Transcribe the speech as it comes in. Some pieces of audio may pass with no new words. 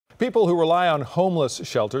People who rely on homeless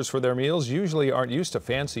shelters for their meals usually aren't used to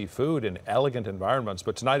fancy food and elegant environments.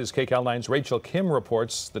 But tonight, as KCAL 9's Rachel Kim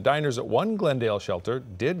reports, the diners at one Glendale shelter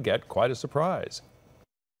did get quite a surprise.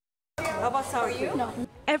 How about sour cream? No.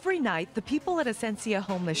 Every night, the people at Essentia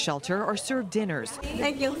Homeless Shelter are served dinners.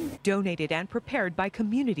 Thank you. Donated and prepared by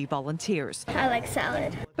community volunteers. I like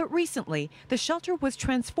salad. But recently, the shelter was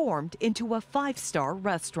transformed into a 5-star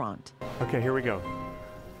restaurant. Okay, here we go.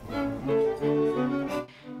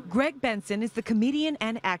 Greg Benson is the comedian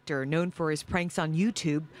and actor known for his pranks on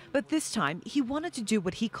YouTube, but this time he wanted to do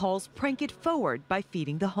what he calls prank it forward by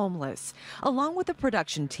feeding the homeless. Along with the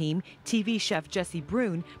production team, TV chef Jesse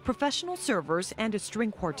Brune, professional servers, and a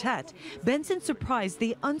string quartet, Benson surprised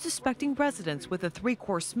the unsuspecting residents with a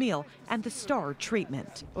 3-course meal and the star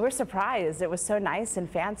treatment. We were surprised. It was so nice and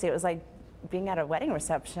fancy. It was like being at a wedding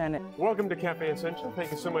reception. Welcome to Cafe Essential.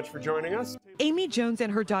 Thank you so much for joining us. Amy Jones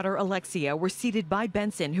and her daughter Alexia were seated by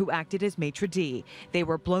Benson, who acted as maitre d'. They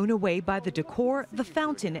were blown away by the decor, the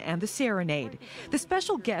fountain, and the serenade. The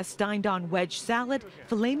special guests dined on wedge salad,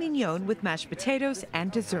 filet mignon with mashed potatoes,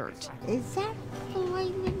 and dessert. Is that filet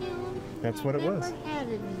mignon? That's what it was. I've never had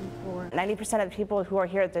it before. 90% of the people who are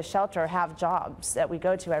here at this shelter have jobs that we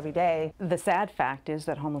go to every day. The sad fact is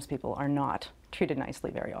that homeless people are not treated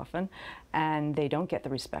nicely very often, and they don't get the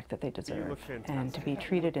respect that they deserve. And to be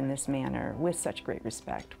treated in this manner with such great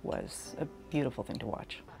respect was a beautiful thing to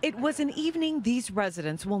watch. It was an evening these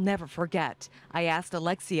residents will never forget. I asked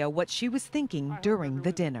Alexia what she was thinking during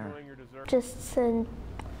the dinner. Just to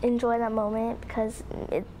enjoy that moment because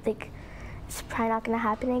it's probably not going to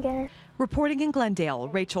happen again. Reporting in Glendale,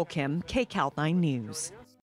 Rachel Kim, KCAL 9 News.